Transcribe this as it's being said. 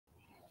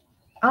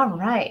All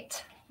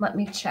right. Let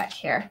me check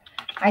here.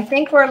 I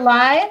think we're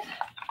live,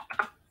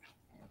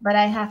 but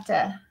I have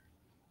to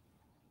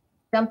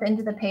jump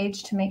into the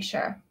page to make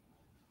sure.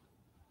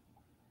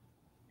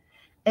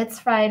 It's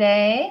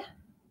Friday.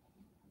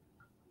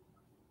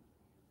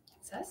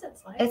 It says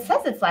it's live. It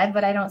says it's live,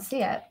 but I don't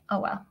see it. Oh,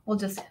 well,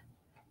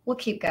 we'll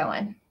keep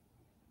going.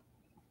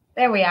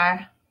 There we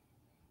are.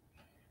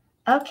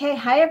 Okay.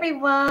 Hi,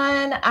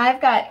 everyone. I've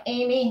got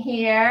Amy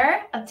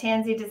here of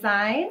Tansy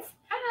Designs.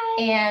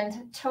 Hi.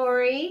 And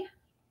Tori,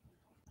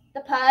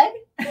 the pug.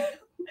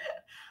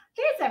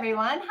 Here's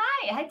everyone.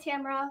 Hi. Hi,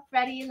 Tamara,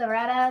 Freddie,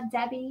 Loretta,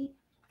 Debbie.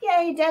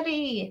 Yay,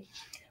 Debbie.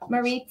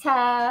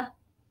 Marita.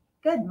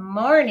 Good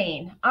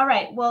morning. All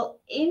right. Well,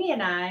 Amy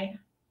and I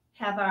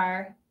have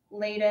our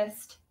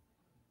latest,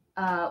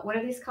 what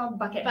are these called?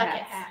 Bucket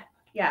hats. Hat.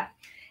 Yeah.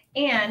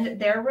 And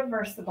they're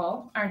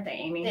reversible, aren't they,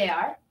 Amy? They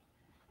are.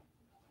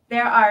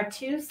 There are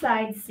two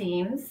side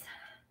seams.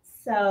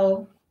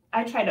 So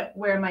I try to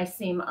wear my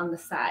seam on the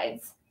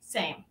sides.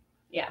 Same.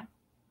 Yeah.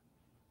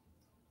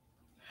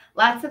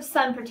 Lots of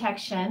sun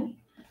protection.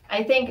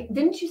 I think,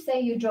 didn't you say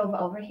you drove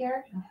over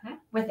here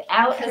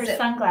without your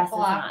sunglasses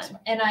on?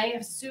 And I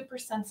have super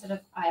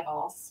sensitive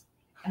eyeballs.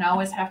 And I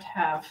always have to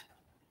have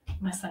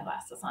my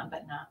sunglasses on,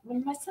 but not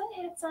when my sun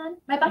hat's on.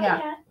 My bucket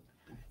hat.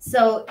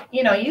 So,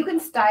 you can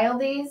style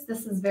these.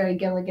 This is very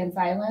Gilligan's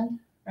Island,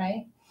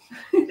 right?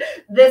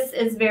 This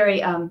is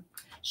very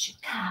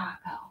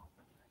Chicago.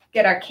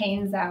 Get our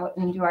canes out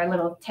and do our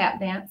little tap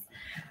dance.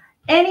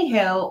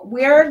 Anywho,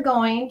 we're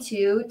going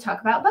to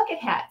talk about bucket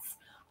hats.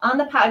 On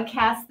the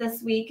podcast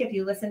this week, if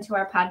you listen to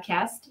our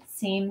podcast,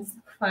 Seems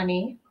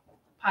Funny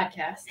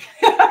Podcast.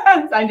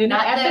 I did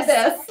not add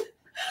this.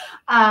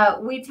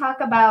 We talk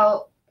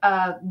about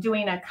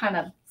doing a kind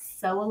of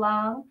sew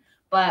along,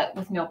 but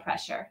with no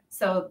pressure.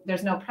 So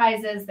there's no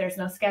prizes, there's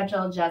no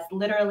schedule, just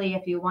literally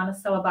if you want to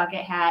sew a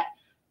bucket hat,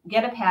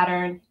 get a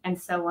pattern and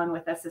sew one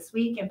with us this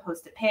week and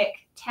post a pic.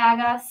 Tag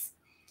us.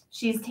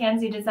 She's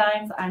Tansy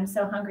Designs. I'm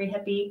So Hungry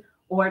Hippie.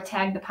 Or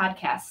tag the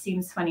podcast,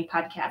 Seems Funny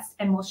Podcast,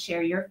 and we'll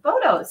share your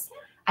photos.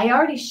 I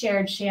already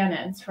shared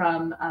Shannon's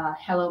from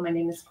Hello, My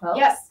Name is Quilt.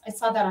 Yes, I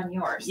saw that on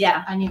yours.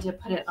 Yeah. I need to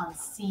put it on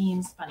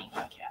Seems Funny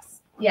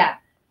Podcast. Yeah.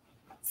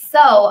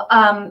 So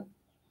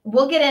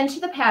we'll get into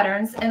the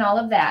patterns and all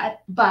of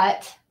that,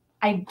 but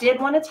I did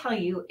want to tell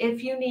you,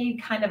 if you need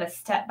kind of a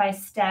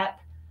step-by-step,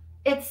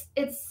 it's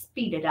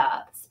speed it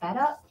up.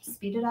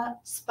 Speed it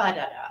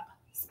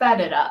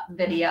up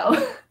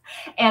video.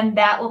 And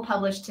that will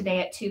publish today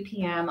at 2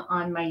 p.m.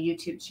 on my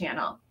YouTube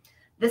channel.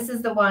 This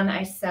is the one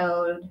I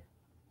sewed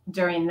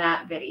during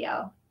that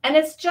video. And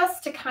it's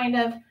just to kind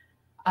of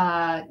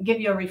give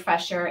you a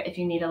refresher if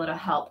you need a little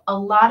help. A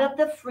lot of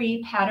the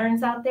free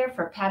patterns out there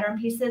for pattern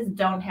pieces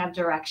don't have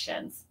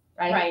directions,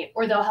 right? Right.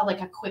 Or they'll have like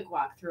a quick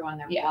walkthrough on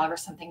their blog or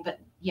something. But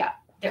yeah,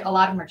 a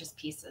lot of them are just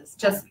pieces.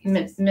 Just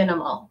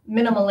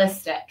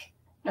minimalistic.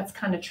 That's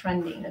kind of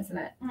trending, isn't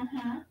it?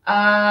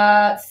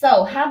 Mm-hmm.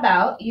 So how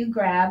about you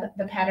grab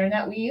the pattern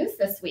that we used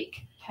this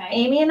week? Okay.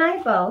 Amy and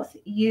I both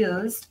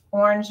used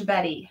Orange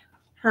Betty,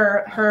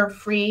 her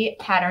free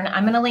pattern.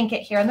 I'm going to link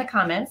it here in the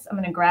comments. I'm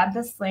going to grab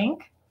this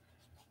link,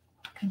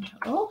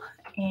 Control,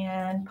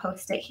 and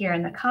post it here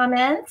in the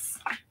comments.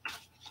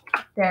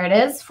 There it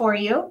is for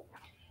you.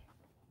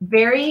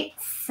 Very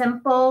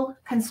simple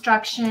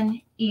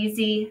construction,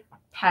 easy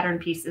pattern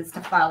pieces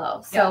to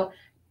follow. So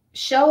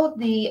show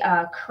the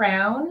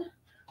crown.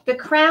 The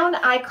crown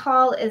I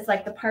call is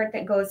like the part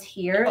that goes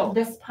here. Oh.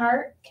 This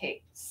part.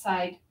 Okay.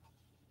 Side.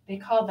 They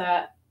call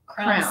that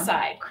crown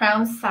side.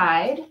 Crown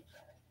side.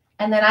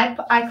 And then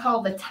I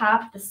call the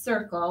top the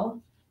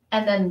circle.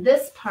 And then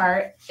this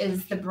part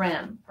is the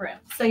brim.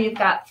 So you've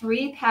got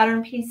 3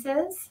 pattern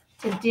pieces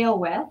to deal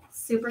with.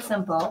 Super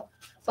simple.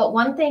 But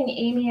one thing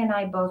Amy and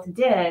I both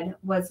did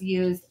was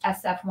use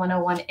SF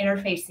 101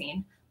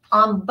 interfacing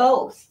on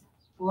both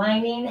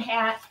lining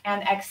hat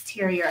and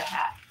exterior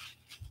hat.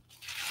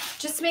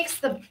 Just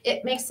makes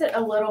it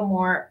a little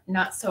more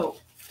not so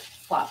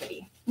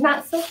floppy.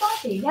 Not so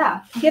floppy,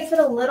 yeah. Gives it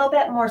a little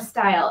bit more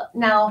style.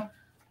 Now,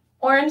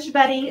 Orange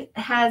Betty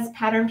has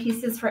pattern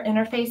pieces for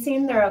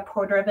interfacing. They're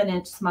 1/4 of an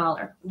inch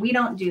smaller. We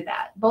don't do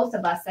that. Both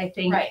of us, I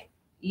think,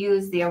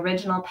 use the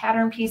original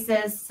pattern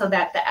pieces so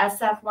that the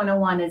SF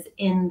 101 is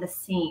in the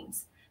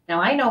seams.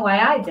 Now, I know why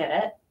I did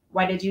it.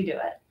 Why did you do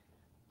it?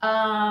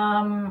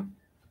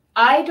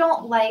 I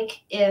don't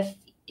like if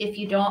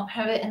you don't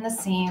have it in the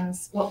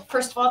seams. Well,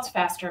 first of all, it's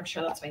faster. I'm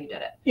sure that's why you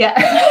did it. Yeah.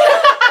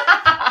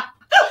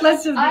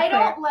 Let's just be clear.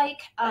 Don't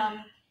like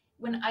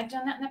when I've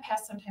done that in the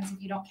past. Sometimes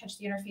if you don't catch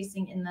the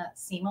interfacing in the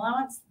seam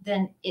allowance,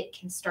 then it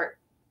can start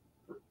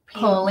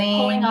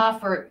pulling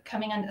off or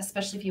coming on,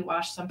 especially if you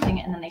wash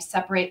something and then they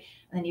separate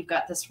and then you've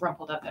got this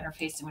rumpled up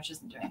interfacing, which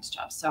isn't doing its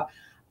job. So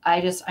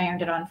I just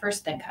ironed it on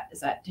first, then cut.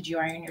 Did you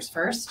iron yours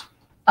first?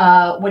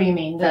 What do you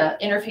mean? The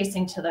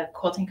interfacing to the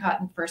quilting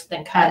cotton first,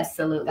 then cut.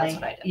 Absolutely. That's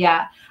what I did.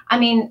 Yeah. I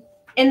mean,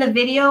 in the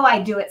video,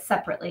 I do it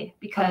separately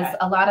because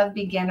a lot of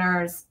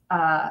beginners,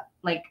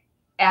 like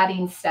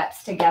adding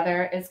steps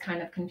together is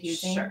kind of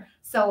confusing. Sure.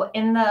 So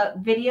in the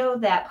video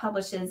that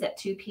publishes at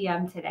 2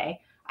 p.m. today,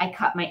 I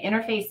cut my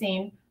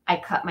interfacing, I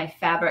cut my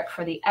fabric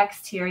for the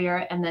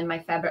exterior, and then my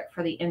fabric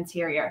for the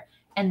interior.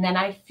 And then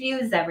I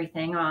fuse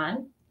everything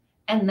on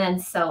and then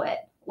sew it.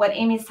 What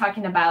Amy's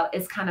talking about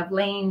is kind of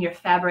laying your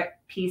fabric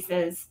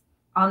pieces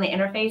on the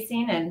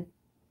interfacing and,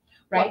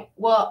 right?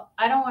 Well,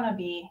 I don't want to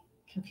be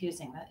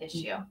confusing the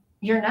issue.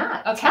 You're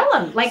not. Okay. Tell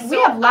them. Like, So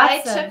we have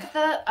lots I took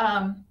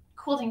the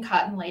quilting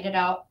cotton, laid it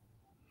out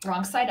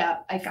wrong side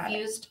up. I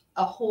fused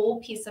a whole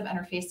piece of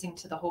interfacing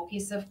to the whole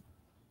piece of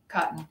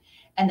cotton.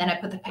 And then I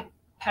put the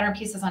pattern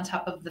pieces on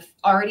top of the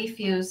already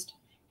fused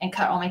and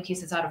cut all my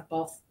pieces out of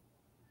both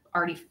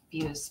already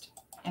fused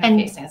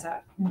interfacings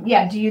out.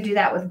 Yeah. Do you do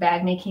that with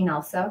bag making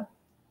also?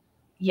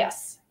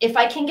 Yes. If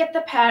I can get the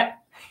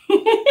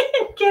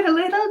get a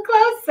little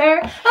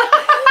closer.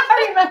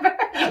 I remember.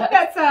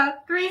 That's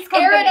Three's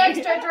Company. Air it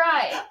extra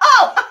dry.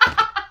 Oh,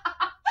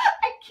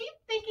 I keep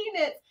thinking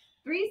it's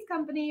Three's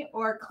Company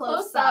or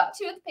Close Up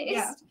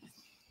toothpaste.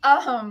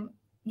 Yeah.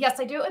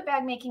 Yes, I do it with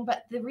bag making,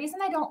 but the reason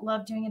I don't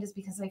love doing it is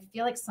because I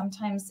feel like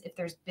sometimes if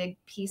there's big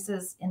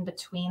pieces in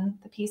between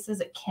the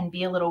pieces, it can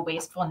be a little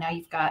wasteful. Now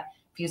you've got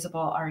fusible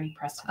already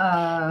pressed.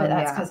 But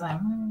that's because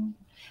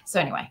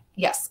so anyway,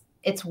 yes,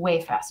 it's way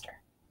faster.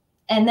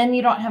 And then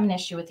you don't have an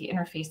issue with the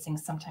interfacing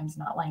sometimes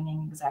not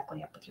lining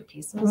exactly up with your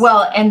pieces.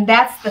 Well, and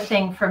that's the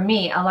thing for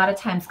me. A lot of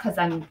times, because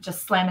I'm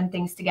just slamming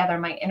things together,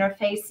 my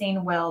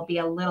interfacing will be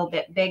a little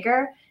bit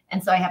bigger.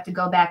 And so I have to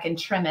go back and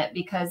trim it,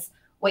 because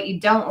what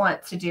you don't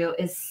want to do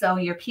is sew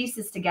your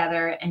pieces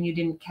together and you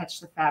didn't catch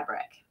the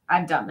fabric.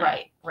 I've done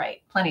that.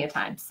 Right. Plenty of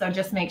times. So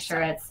just make sure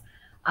it's,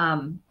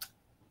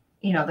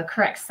 the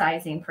correct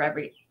sizing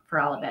for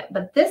all of it.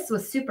 But this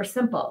was super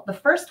simple. The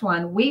first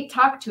one, we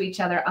talked to each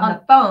other on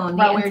the phone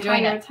while the we were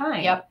doing entire it.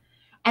 time. Yep.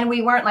 And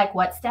we weren't like,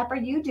 what step are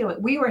you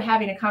doing? We were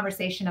having a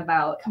conversation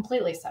about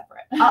Completely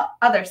separate.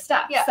 other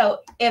stuff. Yeah. So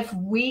if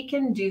we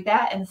can do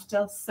that and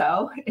still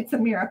sew, it's a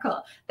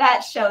miracle.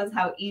 That shows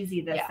how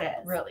easy this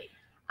is. Really.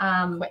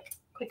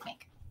 Quick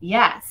make.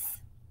 Yes.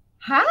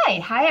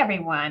 Hi,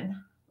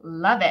 everyone.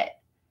 Love it.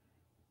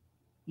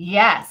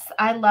 Yes,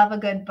 I love a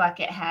good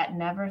bucket hat.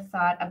 Never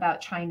thought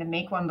about trying to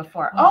make one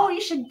before. Oh,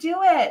 you should do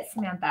it,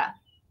 Samantha.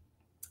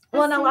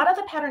 Well, and a lot of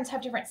the patterns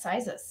have different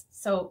sizes,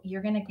 so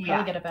you're going to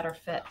probably get a better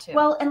fit too.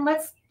 Well, and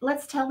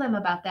let's tell them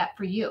about that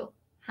for you.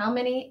 How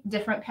many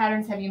different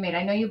patterns have you made?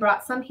 I know you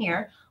brought some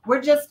here.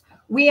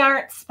 We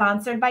aren't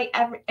sponsored by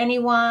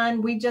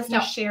anyone. We just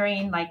are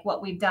sharing like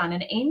what we've done.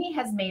 And Amie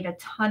has made a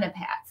ton of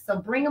hats. So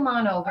bring them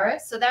on over. All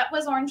right, so that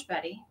was Orange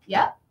Betty.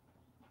 Yep.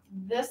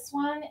 This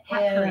one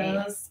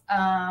is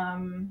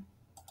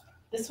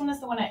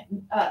the one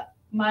at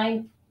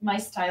my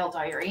style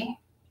diary.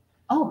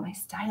 Oh, my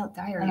style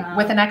diary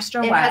with an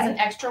extra Y. It has an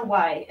extra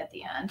Y at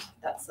the end.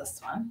 That's this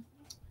one.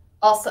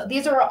 Also,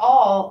 these are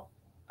all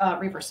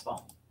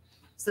reversible.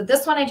 So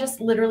this one I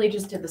literally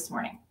just did this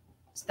morning.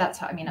 So that's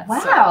how, it's wow,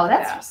 so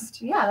that's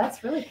fast. Yeah,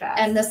 that's really fast.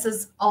 And this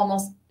is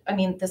almost,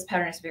 this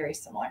pattern is very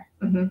similar.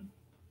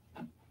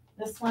 Mm-hmm.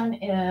 This one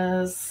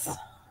is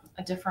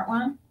a different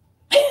one.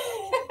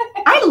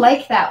 I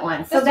like that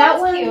one. So that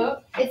one, cute.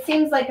 It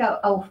seems like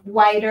a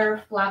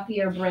wider,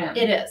 floppier brim.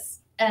 It is.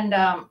 And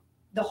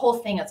the whole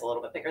thing is a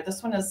little bit bigger.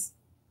 This one is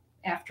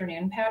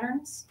afternoon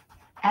patterns.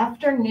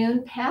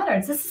 Afternoon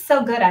patterns. This is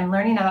so good. I'm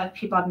learning about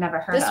people I've never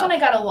heard of. This one I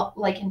got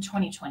in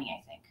 2020,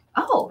 I think.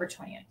 Oh. Or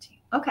 2019.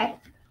 Okay.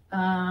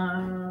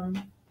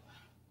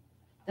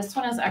 This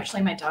one is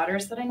actually my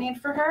daughter's that I made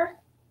for her.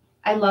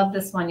 I love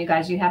this one, you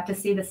guys. You have to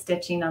see the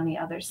stitching on the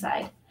other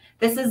side.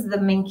 This is the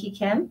Minky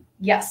Kim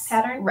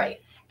pattern.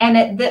 Right.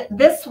 And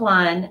this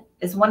one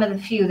is one of the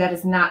few that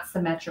is not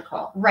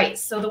symmetrical. Right.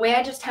 So the way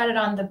I just had it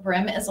on, the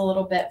brim is a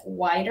little bit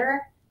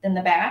wider than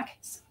the back,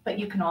 but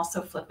you can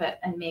also flip it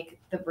and make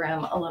the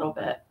brim a little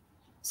bit.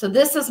 So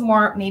this is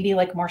maybe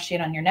more shade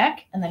on your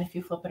neck. And then if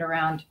you flip it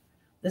around,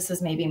 this is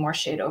maybe more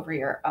shade over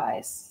your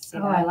eyes. See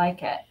that? I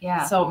like it.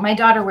 Yeah. So my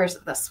daughter wears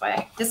it this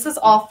way. This is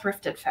all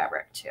thrifted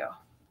fabric too.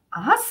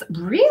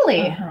 Awesome.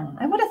 Really? Uh-huh.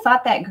 I would have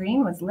thought that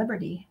green was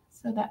Liberty.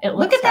 So that it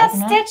Look at that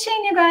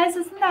stitching, you guys.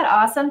 Isn't that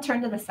awesome?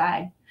 Turn to the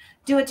side.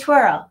 Do a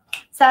twirl.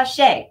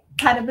 Sachet.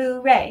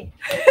 Kataboo-ray.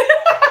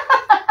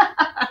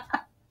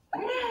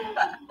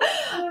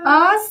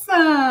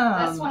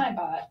 Awesome. This one I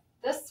bought.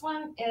 This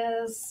one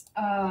is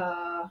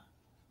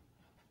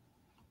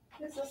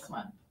who's this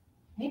one?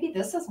 Maybe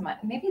this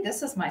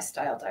is my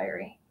style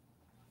diary.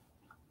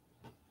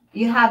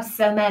 You have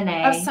so many.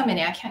 I have so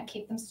many. I can't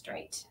keep them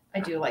straight.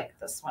 I do like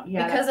this one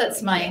because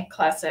it's really my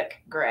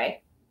classic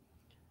gray.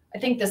 I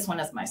think this one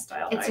is my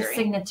style diary. It's your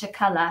signature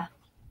color.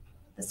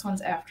 This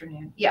one's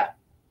afternoon. Yeah.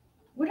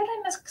 What did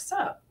I mix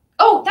up?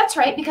 Oh, that's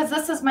right, because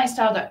this is my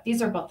style diary.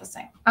 These are both the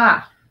same.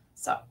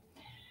 So.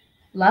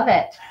 Love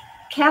it.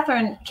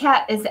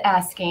 Kat is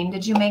asking,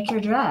 did you make your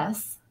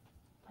dress?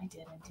 I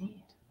did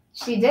indeed.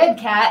 She did,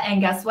 Kat. And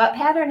guess what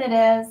pattern it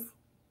is?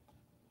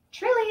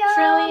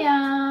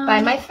 Trillium.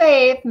 By my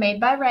fave,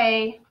 made by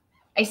Ray.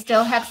 I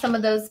still have some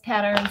of those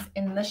patterns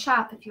in the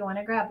shop if you want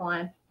to grab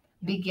one.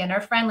 beginner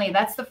friendly.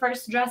 That's the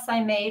first dress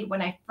I made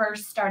when I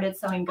first started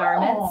sewing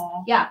garments.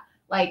 Oh. Yeah.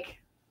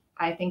 Like,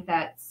 I think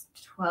that's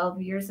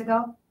 12 years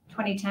ago,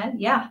 2010.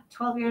 Yeah.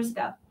 12 years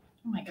ago.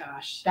 Oh my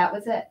gosh. That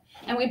was it.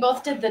 And we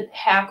both did the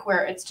hack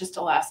where it's just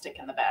elastic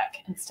in the back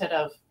instead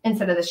of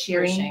the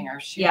shearing. or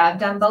shearing. Yeah. I've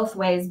done both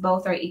ways.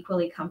 Both are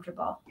equally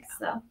comfortable. Yeah.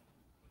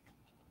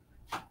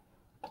 So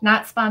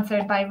not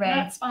sponsored by Ray.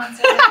 Not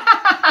sponsored.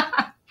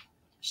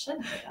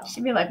 Shouldn't be though.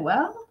 She'd be like,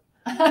 well,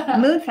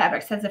 Mood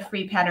Fabrics has a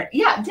free pattern.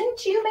 Yeah,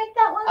 didn't you make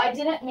that one? I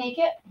didn't make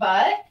it,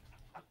 but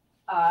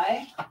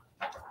I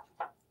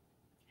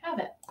have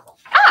it.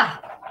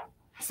 Ah,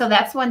 so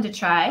that's one to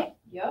try.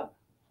 Yep.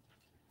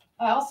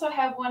 I also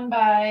have one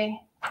by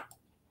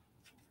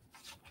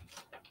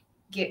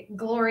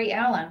Glory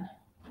Allen.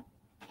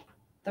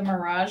 The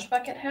Mirage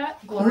bucket hat,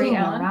 Glory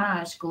Allen.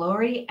 Mirage,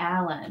 Glory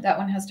Allen. That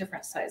one has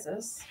different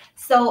sizes.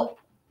 So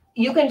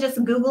you can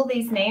just Google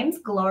these names: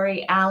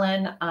 Glory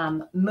Allen,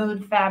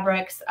 Mood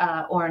Fabrics,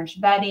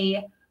 Orange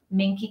Betty,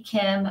 Minky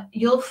Kim.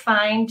 You'll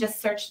find,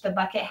 just search the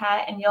bucket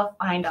hat and you'll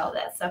find all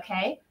this,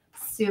 okay?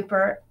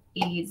 Super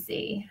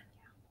easy.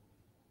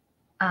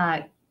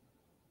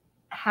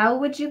 How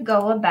would you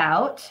go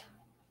about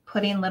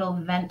putting little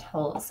vent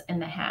holes in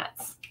the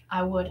hats?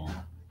 I wouldn't.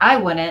 I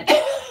wouldn't.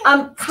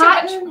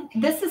 Cotton,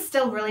 this is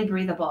still really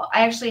breathable.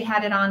 I actually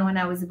had it on when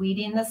I was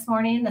weeding this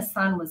morning. The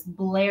sun was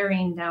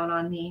blaring down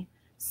on me,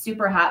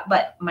 super hot,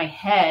 but my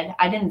head,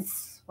 I didn't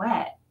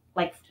sweat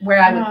like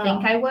where I would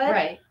think I would.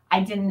 Right.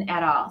 I didn't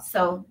at all.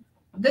 So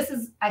this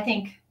is, I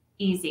think,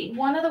 easy.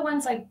 One of the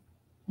ones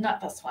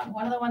not this one.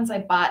 One of the ones I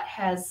bought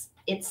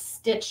it's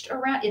stitched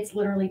around. It's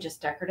literally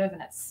just decorative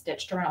and it's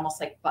stitched around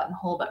almost like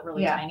buttonhole, but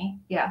really tiny.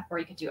 Yeah. Or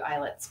you could do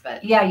eyelets,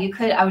 but yeah, you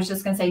could. I was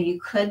just going to say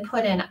you could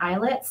put in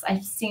eyelets.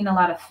 I've seen a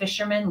lot of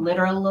fishermen,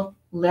 literal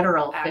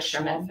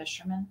fishermen.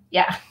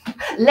 Yeah.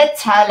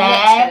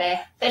 Literally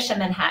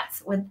fisherman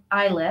hats with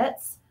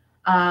eyelets.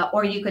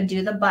 Or you could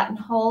do the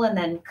buttonhole and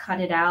then cut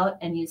it out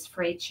and use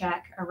fray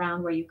check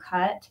around where you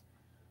cut.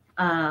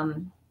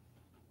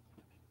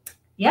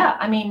 Yeah,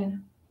 I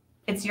mean,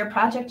 it's your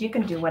project. You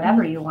can do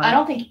whatever you want. I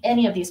don't think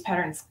any of these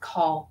patterns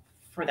call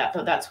for that,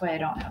 though. That's why I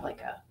don't have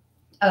like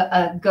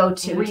a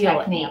go-to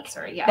technique.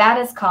 Answer. Yeah. That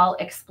is called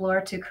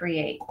explore to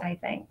create, I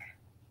think.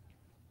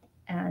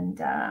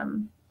 And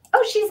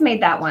oh, she's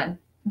made that one.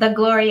 The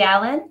Glory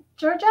Allen,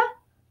 Georgia.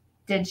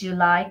 Did you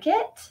like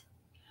it?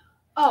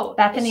 Oh,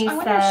 Bethany I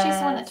wonder if she's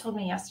the one that told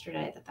me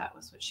yesterday that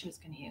was what she was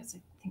going to use. I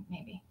think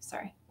maybe.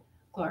 Sorry.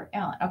 Glory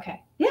Allen.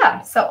 Okay.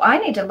 Yeah. So I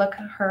need to look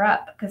her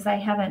up because I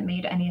haven't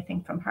made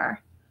anything from her.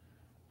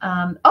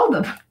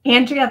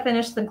 Andrea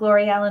finished the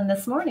Glory Allen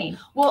this morning.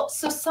 Well,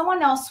 so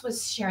someone else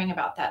was sharing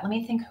about that. Let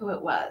me think who it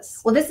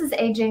was. Well, this is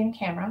AJ in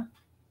camera.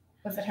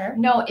 Was it her?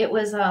 No, it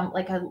was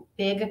like a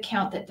big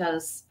account that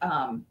does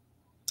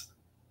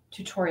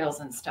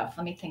tutorials and stuff.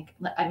 Let me think.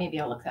 Maybe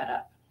I'll look that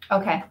up.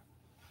 Okay.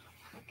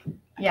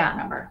 I can't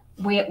remember.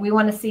 We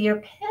want to see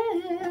your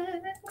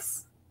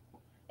pics.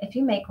 If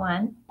you make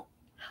one.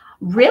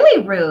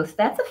 Really, Ruth?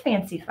 That's a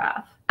fancy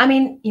fob. I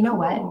mean, you know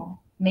what?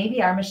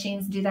 Maybe our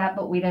machines do that,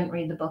 but we didn't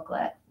read the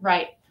booklet.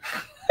 Right.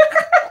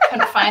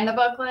 Couldn't find the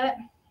booklet.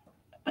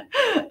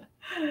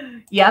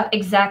 Yep,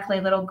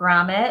 exactly. Little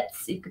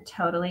grommets. You could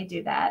totally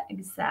do that.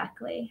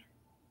 Exactly.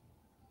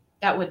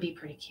 That would be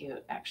pretty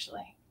cute,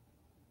 actually.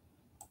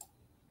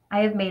 I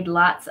have made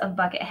lots of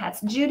bucket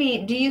hats.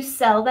 Judy, do you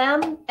sell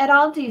them at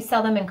all? Do you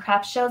sell them in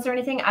craft shows or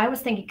anything? I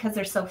was thinking because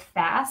they're so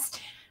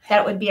fast,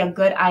 that would be a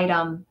good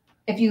item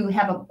if you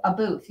have a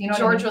booth. You know,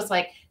 George was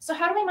like, so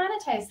how do we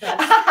monetize this?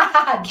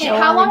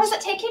 How long does it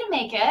take you to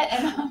make it?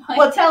 And I'm like,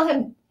 well, tell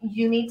him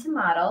you need to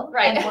model,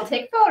 right? And we'll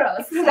take photos.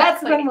 Exactly.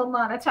 That's when we'll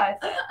monetize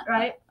it,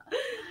 right?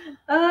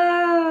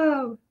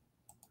 Oh,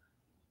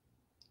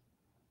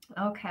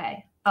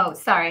 okay. Oh,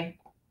 sorry.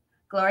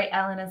 Glory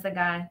Allen is a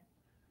guy.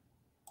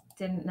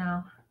 Didn't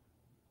know.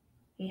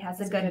 He has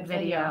a good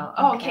video.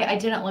 Oh, okay. I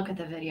didn't look at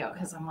the video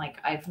because I'm like,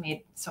 I've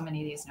made so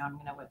many of these now. I'm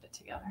gonna whip it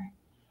together.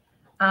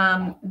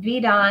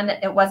 V-Don,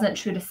 it wasn't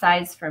true to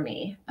size for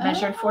me.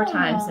 Measured 4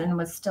 times and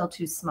was still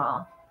too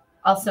small.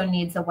 Also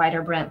needs a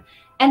wider brim.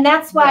 And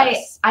that's why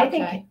I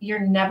think you're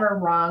never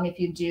wrong if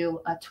you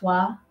do a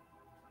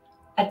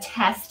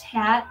test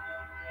hat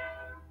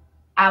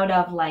out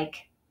of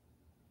like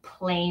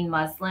plain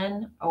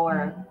muslin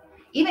or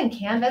even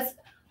canvas.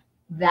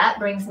 That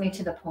brings me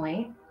to the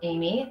point,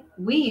 Amy,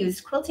 we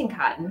used quilting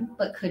cotton,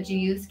 but could you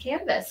use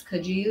canvas?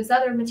 Could you use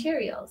other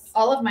materials?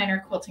 All of mine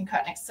are quilting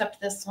cotton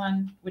except this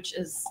one, which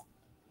is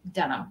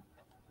denim.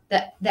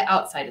 The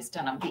outside is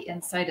denim. The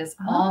inside is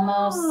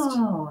almost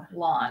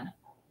lawn.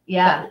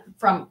 Yeah. But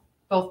from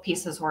both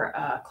pieces were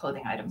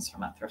clothing items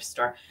from a thrift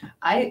store.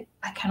 I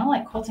kind of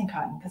like quilting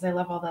cotton because I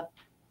love all the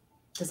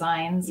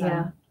designs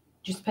and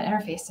just put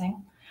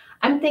interfacing.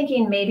 I'm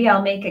thinking maybe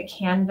I'll make a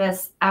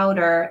canvas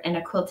outer and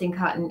a quilting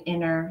cotton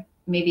inner,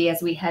 maybe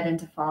as we head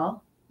into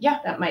fall. Yeah.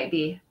 That might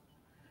be.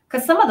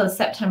 Because some of those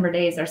September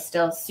days are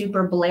still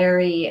super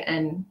blary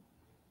and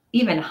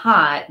even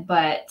hot,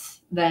 but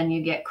then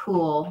you get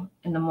cool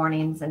in the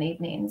mornings and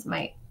evenings.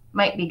 Might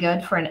might be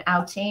good for an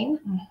outing.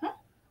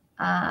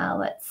 Mm-hmm.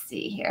 Let's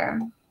see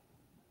here.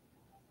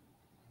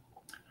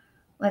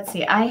 Let's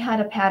see. I had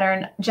a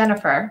pattern.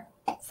 Jennifer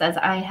says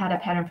I had a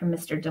pattern from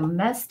Mr.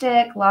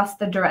 Domestic, lost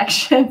the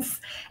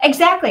directions.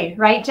 Exactly.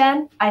 Right,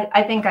 Jen?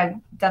 I think I've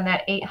done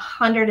that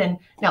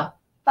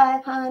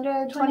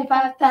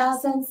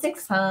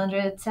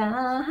 525,600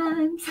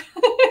 times.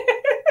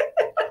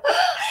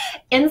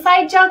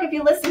 Inside joke. If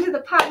you listen to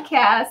the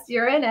podcast,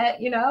 you're in it,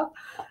 you know?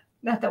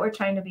 Not that we're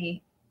trying to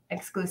be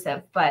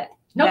exclusive, but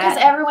no, because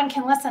everyone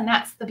can listen.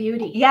 That's the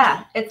beauty.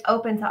 Yeah, it's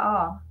open to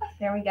all.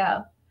 There we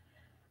go.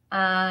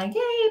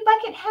 Yay,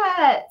 bucket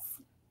hats.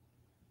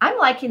 I'm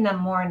liking them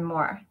more and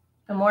more.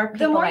 The more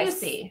people I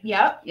see.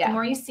 Yep. Yeah. The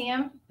more you see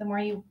them, the more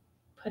you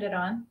put it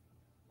on.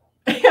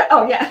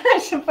 Oh, yeah. I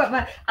should put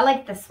I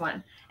like this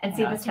one. And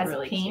see, this has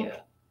really pink.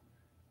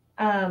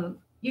 Cute.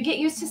 You get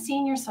used to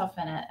seeing yourself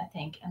in it, I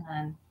think. And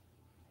then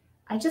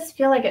I just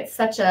feel like it's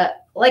such a,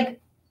 like,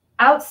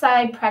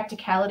 outside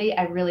practicality.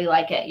 I really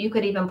like it. You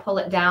could even pull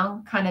it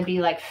down, kind of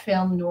be like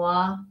film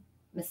noir,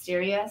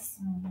 mysterious,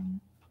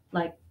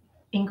 like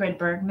Ingrid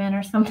Bergman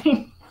or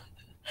something.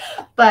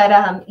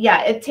 But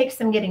yeah, it takes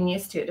some getting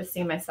used to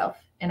see myself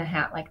in a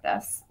hat like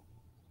this.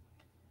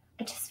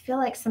 I just feel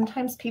like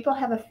sometimes people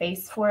have a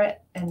face for it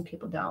and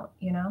people don't,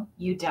 you know?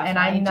 You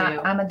definitely and do.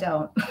 I'm a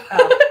don't.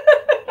 Oh,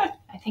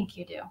 I think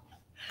you do.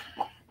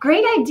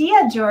 Great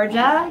idea,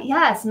 Georgia.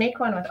 Yes, make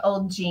one with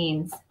old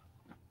jeans.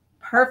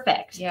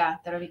 Perfect. Yeah,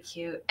 that'll be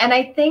cute. And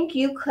I think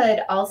you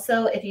could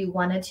also, if you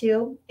wanted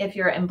to, if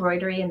you're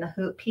embroidery and the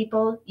hoop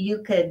people,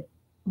 you could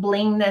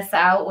bling this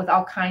out with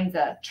all kinds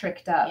of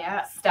tricked up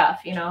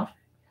stuff, you know?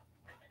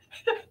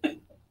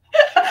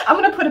 I'm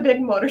going to put a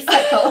big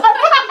motorcycle.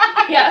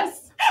 Yes.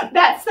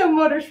 That's so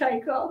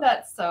motorcycle.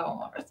 That's so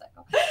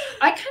motorcycle.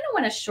 I kind of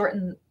want to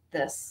shorten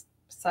this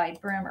side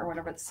brim or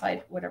whatever it's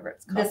called.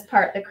 This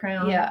part, the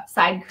crown. Yeah.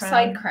 Side crown.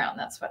 Side crown.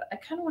 That's what I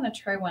kind of want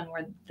to try one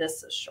where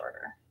this is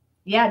shorter.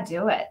 Yeah,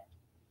 do it.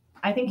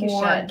 I think you should.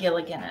 More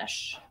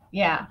Gilligan-ish.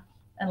 Yeah.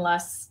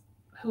 Unless,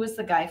 who is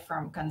the guy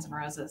from Guns N'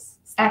 Roses?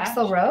 Slash?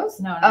 Axl Rose?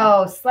 No.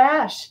 Oh,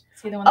 Slash.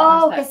 Is he the one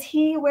that because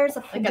he wears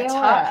a fedora. Like a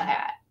top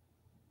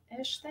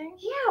hat-ish thing?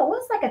 Yeah, it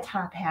was like a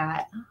top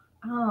hat.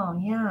 Oh,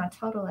 yeah,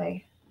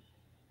 totally.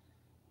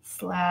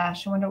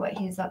 Slash. I wonder what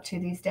he's up to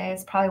these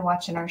days. Probably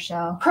watching our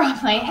show.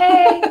 Probably.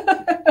 Hey.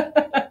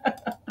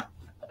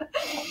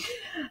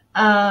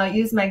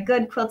 Use my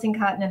good quilting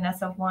cotton in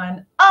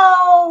SF1.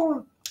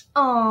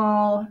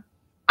 Oh,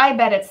 I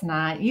bet it's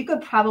not. You could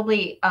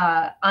probably,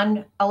 a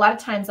lot of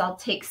times I'll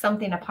take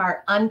something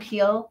apart,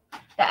 unpeel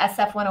the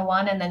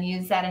SF101 and then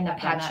use that in a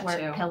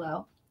patchwork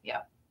pillow.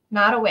 Yeah.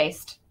 Not a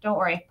waste. Don't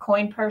worry.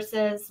 Coin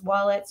purses,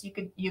 wallets, you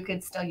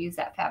could still use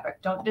that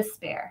fabric. Don't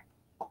despair.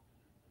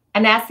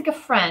 And ask a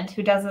friend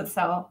who doesn't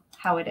sew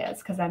how it is,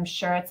 because I'm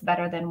sure it's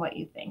better than what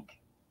you think.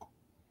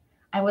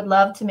 I would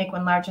love to make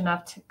one large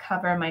enough to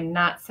cover my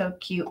not so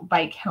cute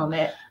bike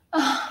helmet.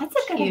 Oh, that's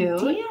a good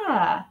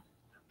idea.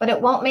 But it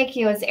won't make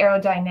you as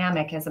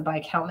aerodynamic as a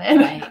bike helmet.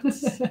 Right.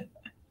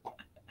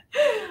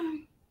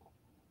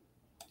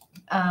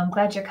 I'm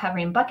glad you're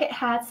covering bucket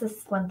hats. This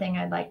is one thing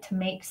I'd like to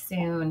make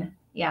soon.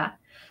 Yeah.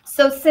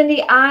 So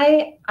Cindy,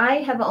 I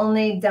have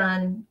only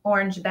done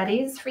Orange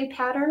Betty's free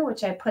pattern,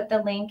 which I put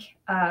the link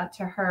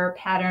to her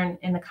pattern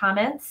in the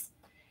comments.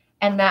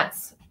 And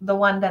that's the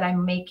one that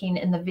I'm making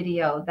in the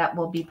video that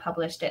will be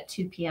published at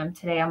 2 p.m.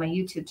 today on my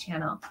YouTube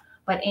channel.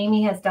 But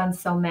Amie has done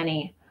so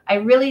many. I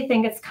really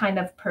think it's kind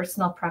of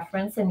personal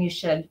preference, and you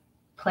should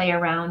play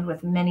around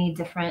with many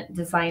different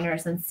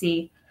designers and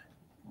see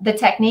the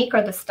technique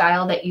or the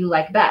style that you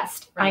like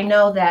best. Right. I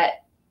know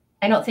that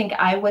I don't think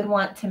I would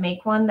want to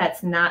make one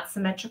that's not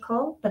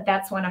symmetrical, but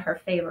that's one of her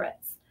favorites.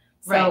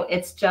 So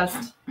it's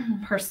just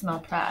personal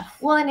pref.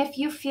 Well, and if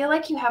you feel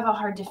like you have a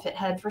hard to fit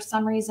head for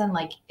some reason,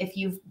 like if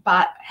you've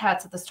bought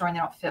hats at the store and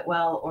they don't fit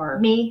well, or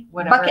me,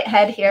 whatever, bucket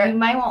head here, you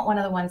might want one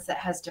of the ones that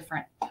has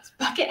different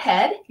bucket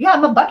head. Yeah,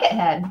 I'm a bucket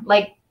head,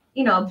 like,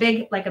 you know,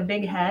 like a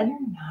big head. You're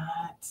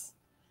not.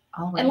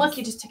 Always. And look,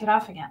 you just took it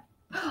off again.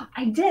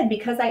 I did,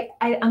 because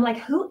I'm like,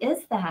 who is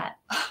that?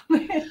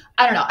 I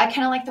don't know. I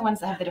kind of like the ones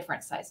that have the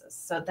different sizes.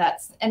 So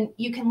and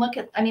you can look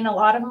at, I mean, a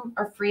lot of them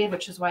are free,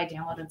 which is why I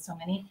downloaded so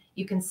many.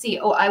 You can see,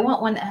 oh, I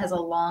want one that has a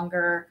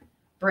longer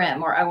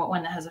brim, or I want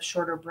one that has a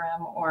shorter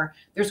brim, or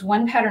there's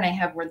one pattern I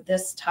have where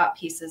this top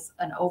piece is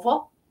an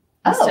oval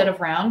instead of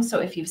round.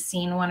 So if you've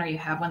seen one or you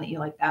have one that you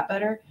like that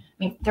better, I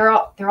mean, they're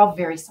all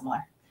very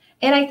similar.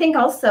 And I think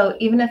also,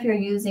 even if you're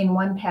using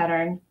one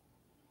pattern,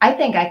 I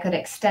think I could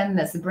extend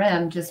this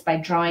brim just by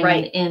drawing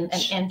an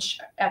inch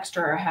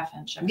extra or a half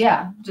inch extra.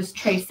 Yeah, just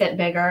trace it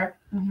bigger.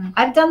 Mm-hmm.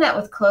 I've done that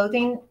with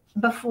clothing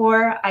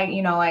before.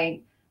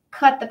 I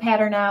cut the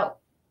pattern out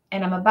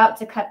and I'm about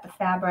to cut the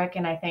fabric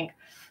and I think,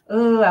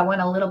 ooh, I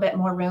want a little bit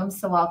more room,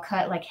 so I'll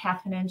cut like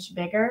half an inch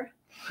bigger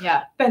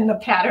than the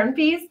pattern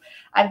piece.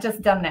 I've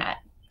just done that.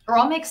 Or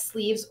I'll make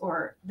sleeves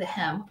or the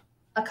hem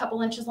a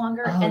couple inches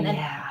longer, and then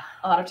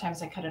a lot of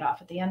times I cut it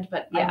off at the end,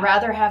 but I'd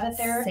rather have it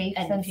there safe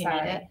and if you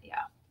sorry. need it.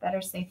 Yeah.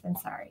 Better safe than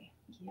sorry.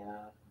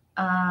 Yeah.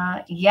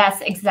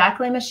 Yes,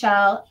 exactly,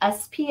 Michelle.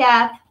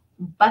 SPF,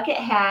 bucket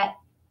hat,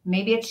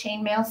 maybe a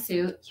chainmail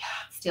suit,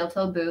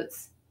 steel-toe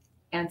boots,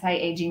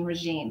 anti-aging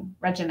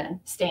regimen.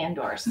 Stay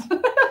indoors.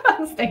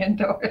 Stay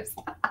indoors.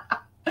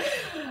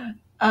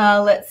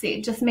 Let's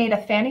see. Just made a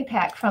fanny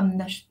pack from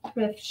the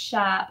thrift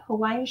shop.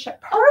 Hawaiian shirt.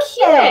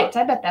 Perfect.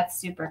 I bet that's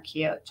super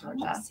cute,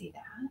 Georgia. See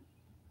that?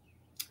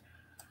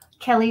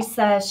 Kelly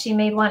says she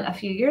made one a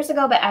few years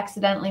ago, but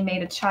accidentally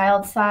made a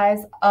child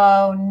size.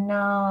 Oh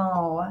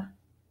no.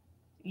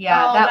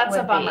 Yeah, that's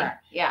a bummer.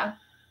 Yeah.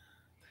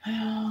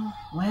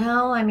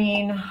 Well, I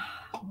mean,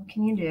 what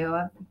can you do?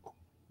 I've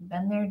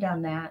been there,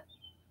 done that.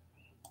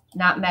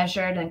 Not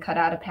measured and cut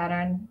out a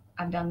pattern.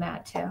 I've done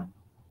that too.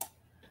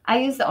 I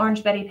use the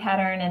Orange Betty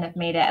pattern and have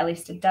made it at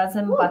least a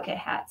dozen bucket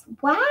hats.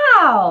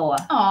 Wow.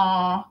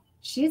 Aw.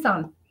 She's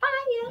on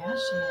fire. Yeah,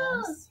 she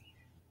is.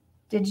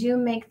 Did you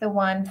make the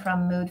one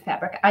from Mood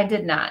Fabric? I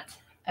did not.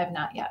 I've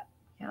not yet.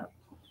 Yeah.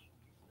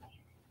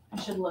 I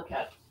should look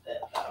at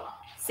it though.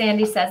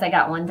 Sandy says I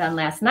got one done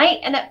last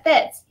night and it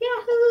fits.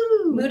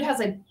 Yahoo! Mood has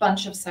a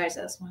bunch of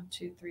sizes. 1,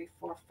 2, 3,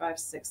 4, 5,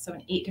 6,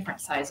 7, 8 different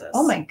sizes.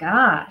 Oh my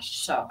gosh.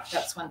 So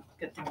that's one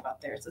good thing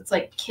about theirs. It's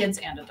like kids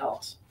and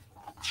adult.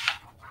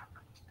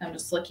 I'm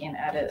just looking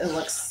at it. It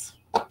looks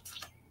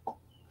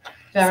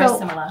very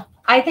similar.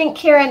 I think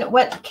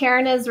what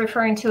Karen is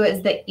referring to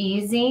is the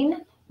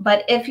easing.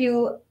 But if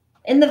you,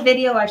 in the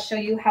video, I show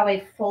you how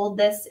I fold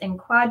this in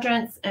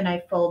quadrants and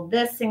I fold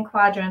this in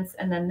quadrants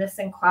and then this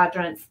in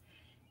quadrants.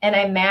 And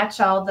I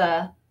match all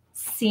the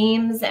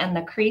seams and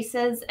the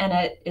creases and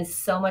it is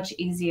so much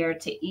easier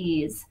to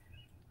ease.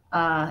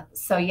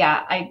 So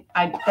yeah, I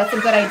that's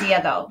a good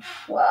idea though.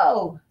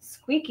 Whoa,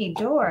 squeaky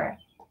door.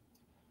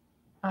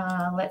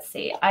 Let's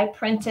see. I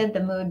printed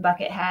the Mood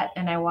bucket hat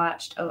and I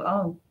watched.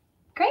 Oh,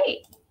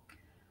 great.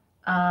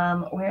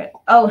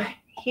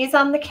 He's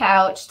on the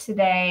couch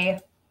today.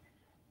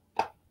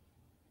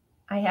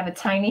 I have a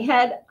tiny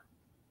head.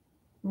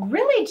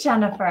 Really,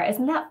 Jennifer?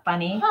 Isn't that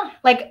funny? Huh.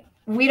 Like,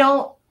 we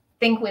don't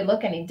think we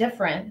look any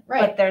different,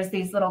 right? But there's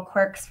these little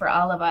quirks for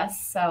all of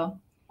us. So,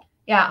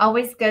 yeah,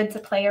 always good to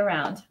play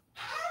around.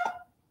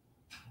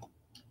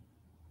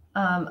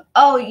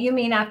 Oh, you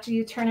mean after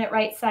you turn it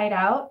right side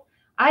out?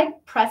 I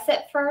press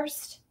it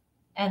first,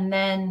 and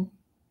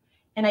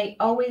I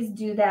always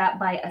do that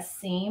by a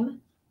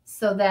seam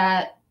so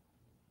that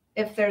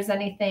if there's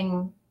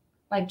anything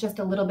like just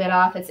a little bit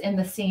off, it's in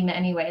the seam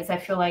anyways. I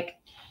feel like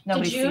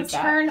nobody sees that. Did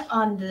you turn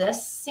on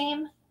this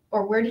seam,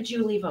 or where did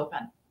you leave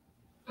open?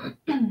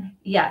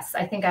 Yes,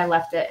 I think I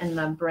left it in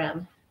the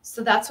brim.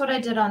 So that's what I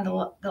did on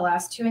the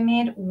last two I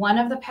made. One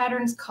of the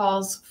patterns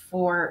calls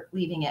for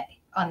leaving it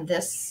on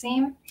this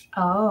seam.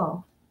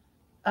 Oh.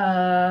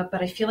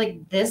 But I feel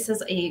like this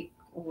is a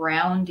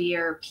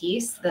roundier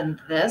piece than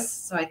this.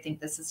 So I think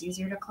this is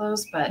easier to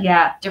close, but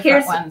yeah,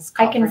 different ones.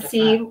 I can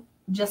see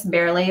just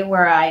barely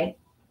where I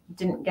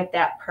didn't get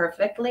that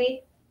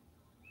perfectly,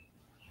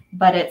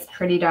 but it's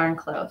pretty darn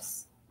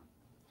close.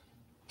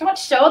 Don't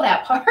show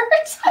that part.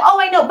 Oh,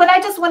 I know, but I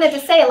just wanted to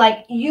say,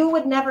 like, you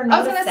would never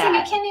notice that. I was going to say,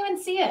 you can't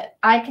even see it.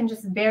 I can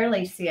just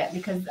barely see it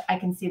because I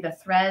can see the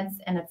threads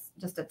and it's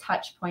just a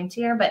touch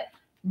pointier, but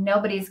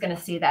nobody's going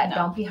to see that. No.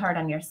 Don't be hard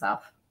on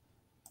yourself.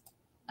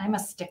 I'm a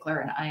stickler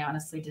and I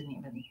honestly didn't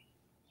even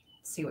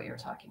see what you were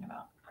talking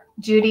about.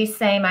 Judy,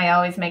 same. I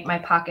always make my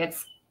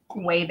pockets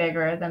way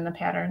bigger than the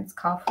patterns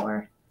call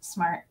for.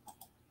 Smart.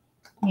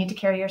 Need to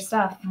carry your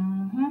stuff.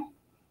 Mm-hmm.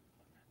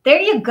 There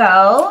you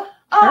go.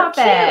 Oh,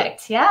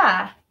 perfect. Cute.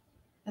 Yeah.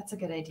 That's a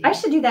good idea. I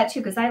should do that too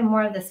because I have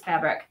more of this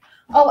fabric.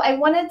 Oh, I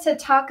wanted to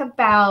talk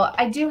about,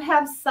 I do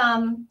have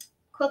some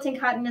quilting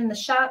cotton in the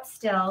shop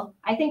still.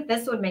 I think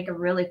this would make a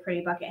really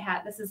pretty bucket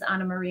hat. This is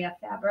Anna Maria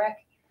fabric.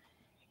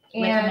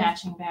 With a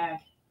matching bag.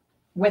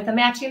 With a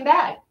matching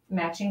bag.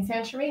 Matching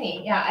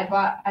Santorini. Yeah,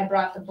 I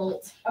brought the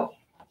bolt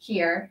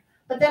here.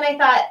 But then I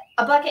thought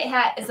a bucket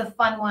hat is a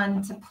fun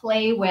one to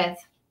play with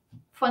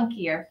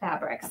funkier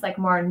fabrics, like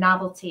more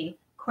novelty,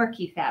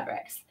 quirky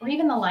fabrics. Or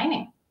even the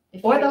lining.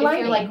 If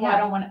you're like, yeah. I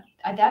don't want to,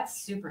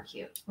 that's super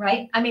cute.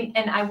 Right? I mean,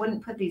 and I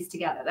wouldn't put these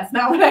together. That's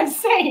not what I'm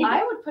saying.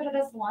 I would put it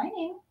as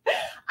lining.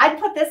 I'd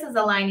put this as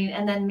a lining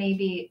and then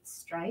maybe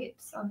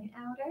stripes on the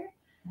outer.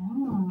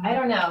 Mm. I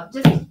don't know.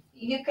 Just,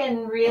 you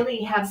can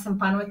really have some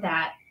fun with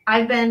that.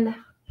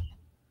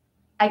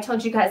 I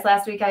told you guys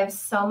last week, I have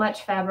so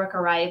much fabric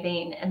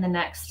arriving in the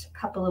next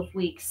couple of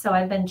weeks. So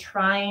I've been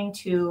trying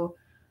to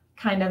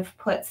kind of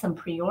put some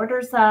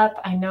pre-orders up.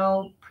 I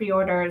know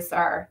pre-orders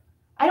are,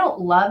 I don't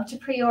love to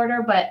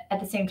pre-order, but at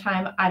the same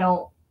time, I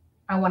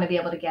want to be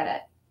able to get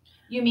it.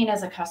 You mean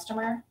as a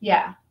customer?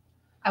 Yeah.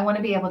 I want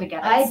to be able to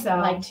get it. I'd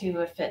like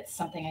to if it's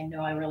something I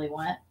know I really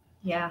want.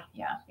 Yeah.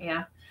 Yeah.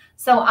 Yeah.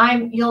 So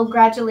you'll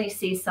gradually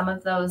see some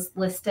of those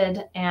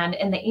listed, and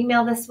in the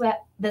email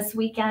this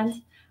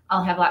weekend,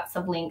 I'll have lots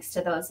of links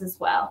to those as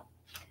well.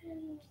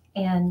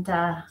 And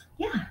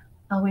yeah,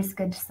 always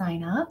good to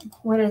sign up.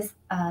 What does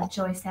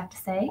Joyce have to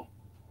say?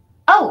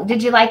 Oh,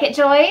 did you like it,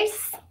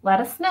 Joyce? Let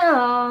us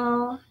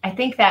know. I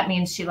think that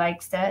means she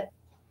likes it.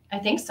 I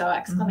think so.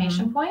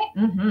 Exclamation point.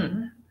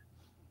 Mm-hmm.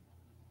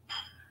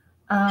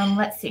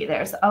 Let's see.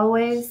 There's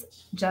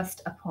always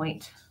just a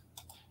point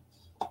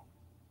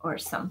or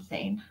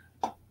something.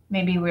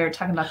 Maybe we were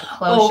talking about the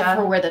closure. Oh,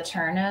 for where the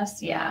turn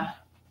is? Yeah.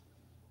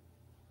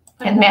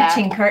 And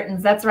matching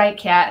curtains. That's right,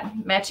 Kat.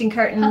 Matching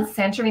curtains,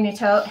 Santorini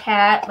tote,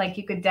 hat. Like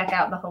you could deck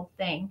out the whole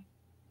thing.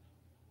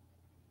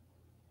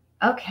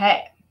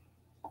 Okay.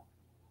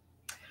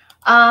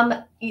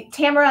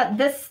 Tamara,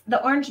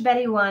 the Orange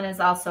Betty one is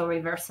also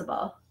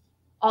reversible.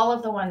 All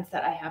of the ones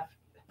that I have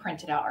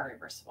printed out are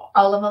reversible.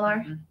 All of them are?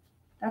 Mm-hmm.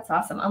 That's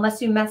awesome.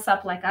 Unless you mess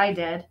up like I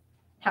did,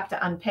 have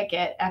to unpick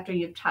it after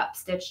you've top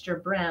stitched your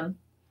brim.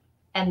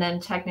 And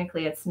then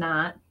technically it's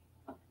not.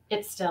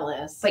 It still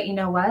is. But you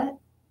know what?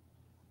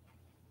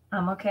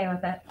 I'm okay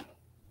with it.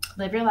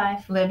 Live your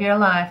life. Live your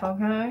life,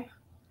 okay?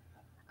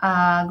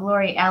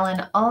 Glory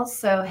Allen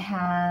also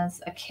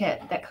has a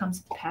kit that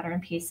comes with pattern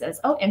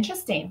pieces. Oh,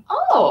 interesting.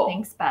 Oh.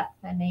 Thanks,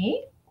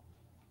 Bethany.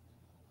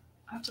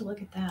 I have to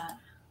look at that.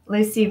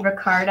 Lucy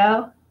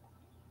Ricardo.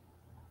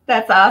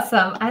 That's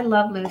awesome. I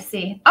love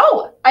Lucy.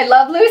 Oh, I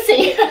love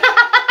Lucy.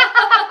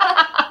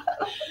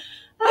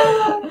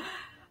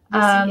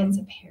 Lucy gets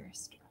a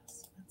Paris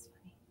dress. That's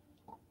funny.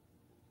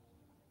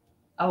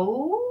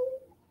 Oh,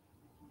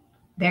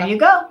 there you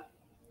go.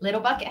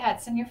 Little bucket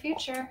hats in your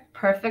future.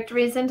 Perfect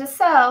reason to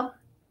sew.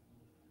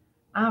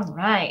 All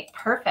right,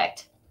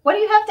 perfect. What do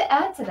you have to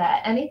add to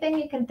that? Anything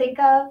you can think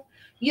of?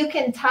 You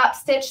can top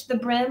stitch the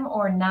brim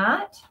or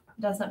not.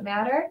 Doesn't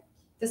matter.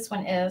 This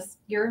one is.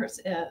 Yours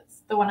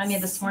is. The one I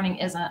made this morning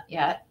isn't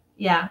yet.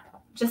 Yeah,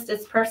 just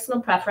it's personal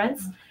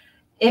preference. Mm-hmm.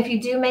 If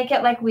you do make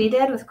it like we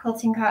did with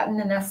quilting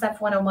cotton and SF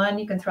 101,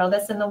 you can throw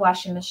this in the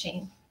washing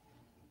machine.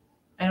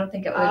 I don't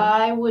think it would.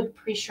 I would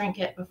pre-shrink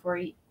it before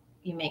you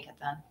make it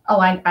then. Oh,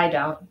 I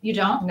don't. You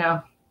don't?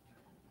 No.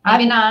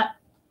 Maybe not.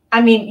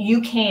 I mean, you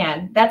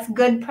can. That's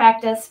good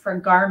practice for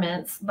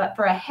garments, but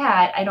for a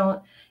hat, I don't.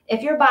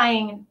 If you're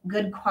buying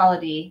good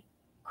quality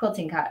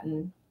quilting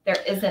cotton, there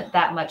isn't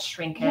that much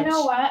shrinkage. You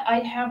know what?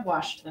 I have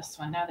washed this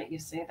one now that you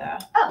say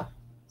that. Oh.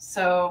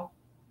 So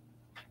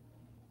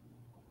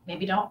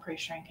maybe don't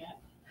pre-shrink it.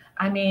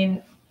 I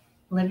mean,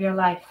 live your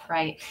life,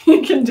 right?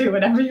 You can do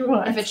whatever you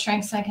want. If it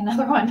shrinks like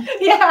another one.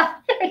 Yeah.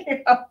 There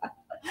you go.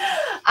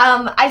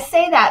 I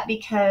say that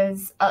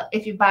because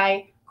if you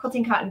buy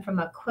quilting cotton from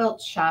a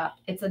quilt shop,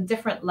 it's a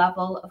different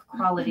level of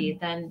quality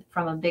than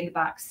from a big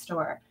box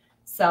store.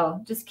 So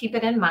just keep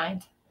it in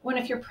mind. When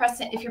if you're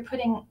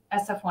putting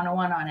SF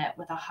 101 on it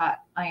with a hot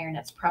iron,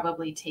 it's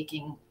probably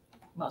taking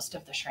most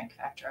of the shrink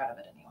factor out of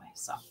it anyway.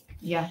 So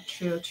yeah,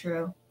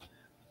 true.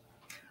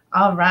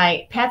 All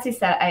right. Patsy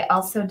said I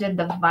also did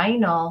the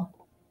vinyl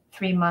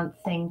 3-month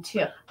thing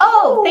too.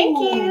 Oh, thank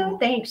you.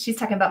 Thanks. She's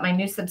talking about my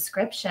new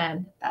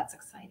subscription. That's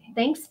exciting.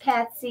 Thanks,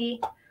 Patsy.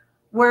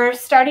 We're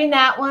starting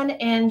that one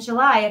in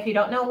July. If you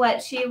don't know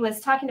what she was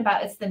talking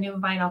about, it's the new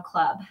vinyl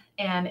club,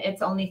 and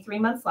it's only 3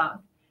 months long,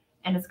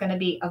 and it's going to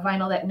be a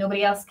vinyl that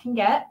nobody else can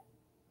get,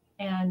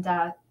 and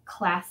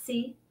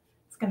classy.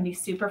 It's going to be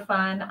super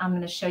fun. I'm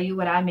going to show you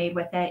what I made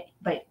with it,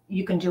 but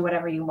you can do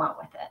whatever you want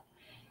with it.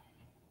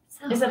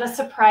 Is it a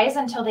surprise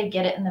until they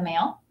get it in the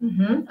mail?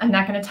 Mm-hmm. I'm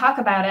not going to talk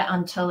about it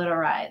until it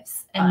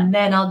arrives. And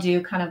then I'll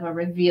do kind of a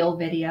reveal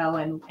video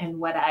and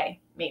what I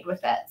made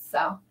with it.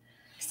 So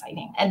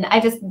exciting. And I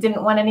just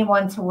didn't want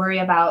anyone to worry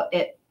about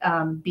it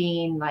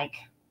being like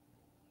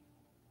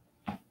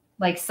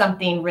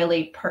something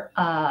really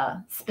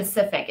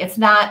specific. It's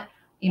not,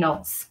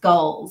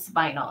 skulls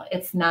vinyl.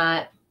 It's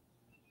not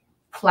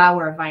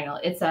flower vinyl.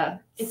 It's a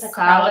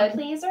crowd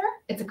pleaser.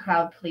 It's a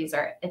crowd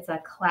pleaser. It's a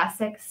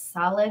classic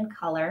solid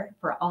color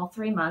for all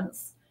 3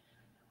 months,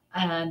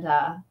 and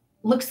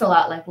looks a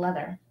lot like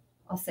leather.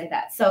 I'll say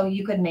that. So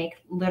you could make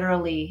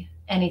literally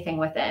anything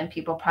with it, and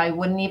people probably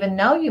wouldn't even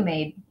know you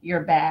made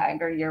your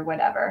bag or your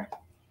whatever.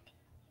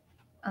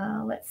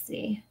 Let's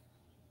see.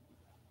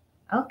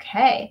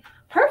 Okay,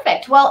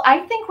 perfect. Well, I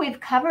think we've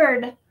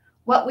covered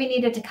what we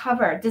needed to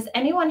cover. Does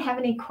anyone have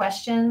any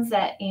questions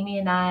that Amie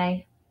and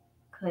I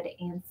could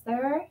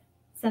answer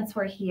since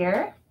we're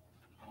here?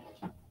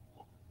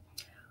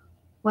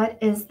 What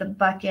is the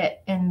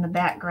bucket in the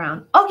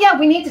background? Oh yeah,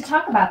 we need to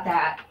talk about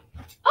that.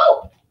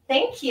 Oh,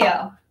 thank you.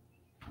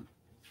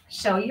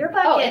 Show your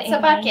bucket. Oh, it's Amie.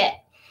 a bucket.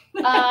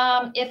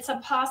 It's a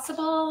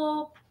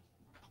possible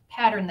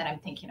pattern that I'm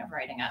thinking of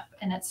writing up,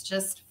 and it's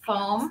just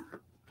foam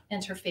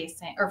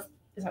interfacing, or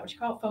is that what you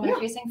call it? Foam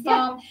interfacing foam.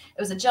 Yeah. It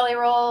was a jelly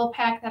roll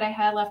pack that I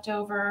had left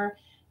over,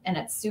 and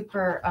it's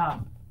super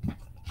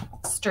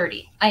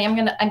sturdy.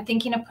 I'm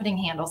thinking of putting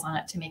handles on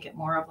it to make it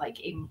more of like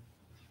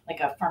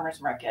a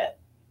farmer's market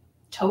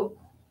tote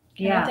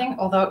kind of thing,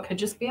 although it could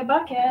just be a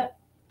bucket.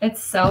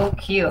 It's so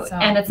cute.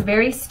 And it's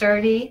very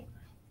sturdy,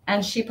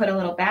 and she put a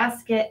little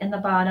basket in the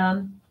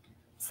bottom.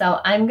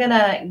 So I'm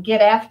gonna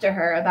get after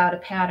her about a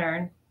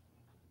pattern.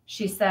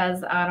 She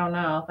says, I don't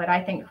know, but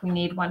I think we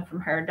need one from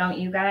her, don't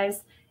you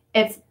guys?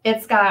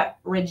 It's got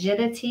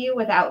rigidity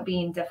without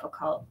being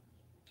difficult.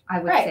 I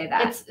would say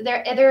that. It's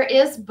there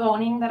is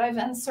boning that I've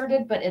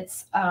inserted, but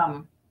it's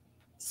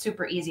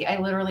super easy. I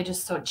literally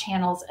just sewed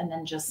channels and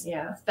then just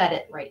fed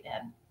it right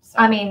in. So.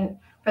 I mean,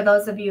 for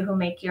those of you who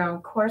make your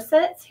own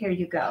corsets, here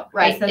you go.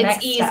 Right.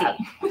 It's easy.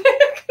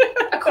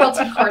 A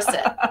quilted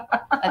corset.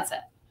 That's it.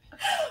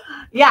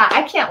 Yeah,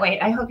 I can't wait.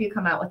 I hope you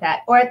come out with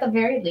that. Or at the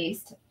very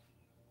least,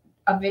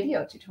 a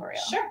video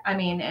tutorial. Sure. I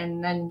mean,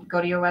 and then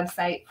go to your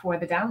website for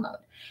the download.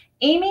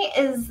 Amie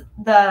is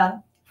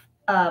the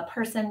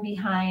person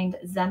behind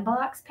Zen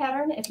Blocks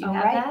pattern, if you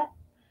have that.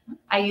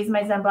 I use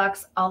my Zen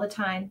Blocks all the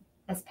time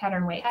as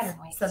pattern weights.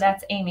 So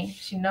that's Amie.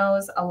 She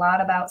knows a lot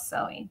about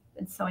sewing.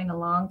 Been sewing a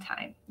long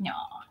time. No.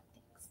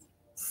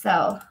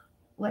 So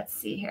let's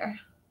see here.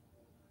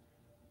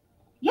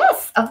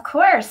 Yes, of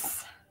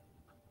course.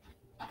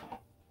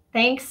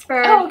 Thanks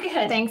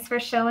for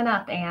showing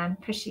up, Anne.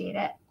 Appreciate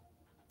it.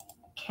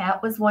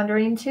 Kat was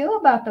wondering too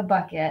about the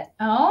bucket.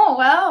 Oh,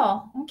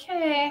 well.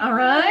 Okay. All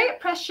right.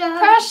 Pressure.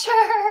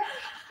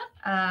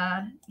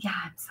 Yeah,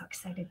 I'm so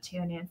excited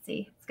too,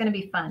 Nancy. It's going to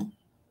be fun.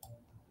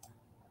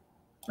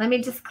 Let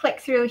me just click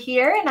through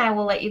here and I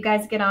will let you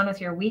guys get on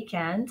with your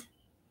weekend.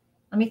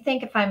 Let me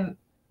think if I'm,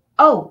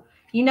 oh,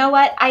 you know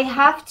what? I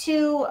have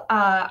to,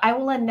 I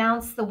will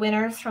announce the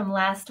winners from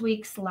last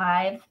week's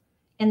live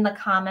in the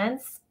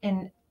comments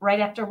and right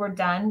after we're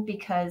done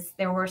because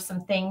there were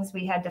some things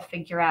we had to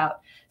figure out.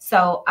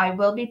 So I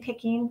will be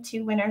picking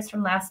 2 winners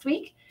from last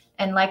week.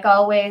 And like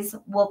always,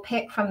 we'll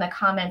pick from the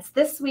comments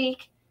this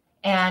week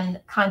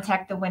and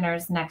contact the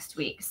winners next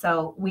week.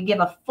 So we give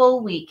a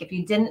full week. If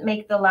you didn't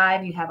make the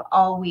live, you have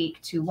all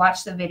week to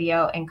watch the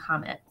video and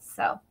comment.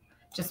 So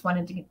just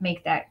wanted to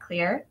make that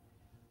clear.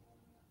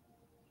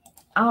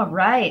 All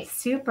right.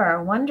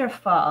 Super.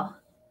 Wonderful.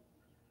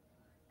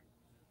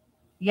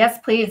 Yes,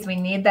 please. We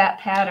need that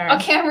pattern.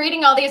 Okay, I'm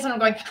reading all these and I'm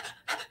going,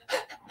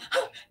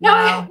 no,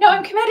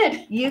 I'm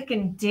committed. You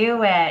can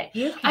do it.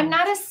 I'm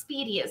not as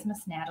speedy as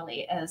Miss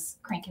Natalie as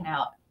cranking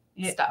out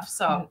stuff.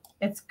 So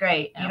it's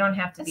great. You don't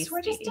have to be speedy.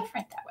 We're just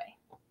different that way.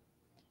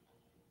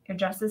 Your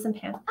dresses and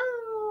pants.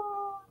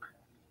 Oh.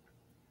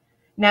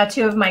 Now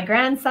 2 of my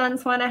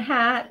grandsons want a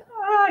hat.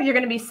 Oh, you're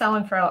going to be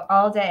sewing for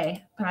all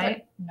day,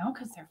 right? No,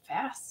 because they're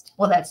fast.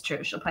 Well, that's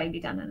true. She'll probably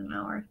be done in an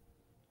hour.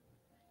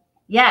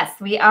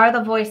 Yes, we are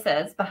the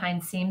voices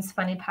behind Seems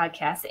Funny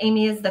Podcast.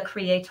 Amie is the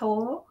creator.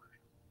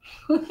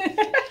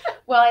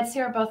 Well, I'd say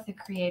we're both the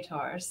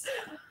creators.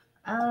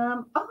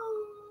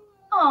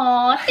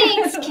 Oh,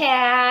 thanks,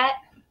 Kat.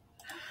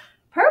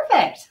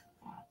 Perfect.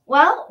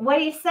 Well, what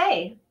do you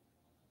say?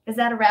 Is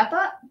that a wrap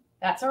up?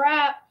 That's a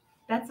wrap.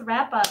 That's a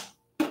wrap up.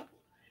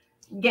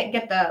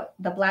 Get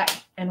the black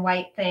and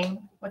white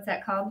thing. What's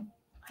that called?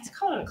 I just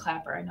call it a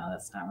clapper. I know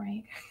that's not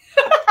right.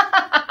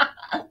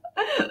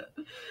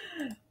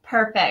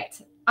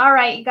 Perfect. All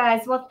right, you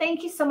guys. Well,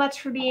 thank you so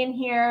much for being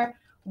here.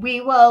 We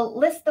will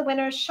list the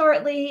winners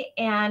shortly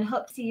and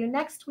hope to see you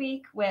next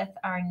week with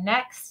our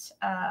next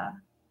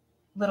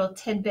little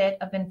tidbit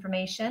of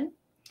information.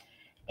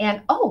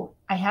 And oh,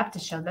 I have to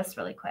show this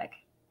really quick.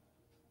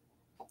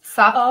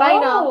 Soft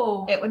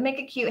vinyl. It would make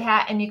a cute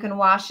hat and you can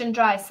wash and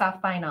dry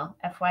soft vinyl,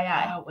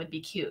 FYI. Oh, it would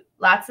be cute.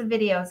 Lots of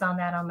videos on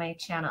that on my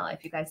channel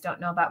if you guys don't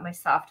know about my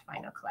soft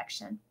vinyl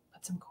collection.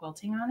 Some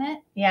quilting on it.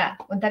 Yeah,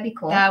 wouldn't that be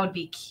cool? That would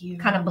be cute.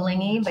 Kind of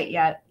blingy, but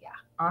yeah,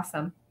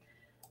 awesome.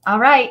 All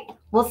right,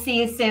 we'll see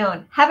you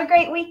soon. Have a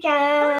great weekend.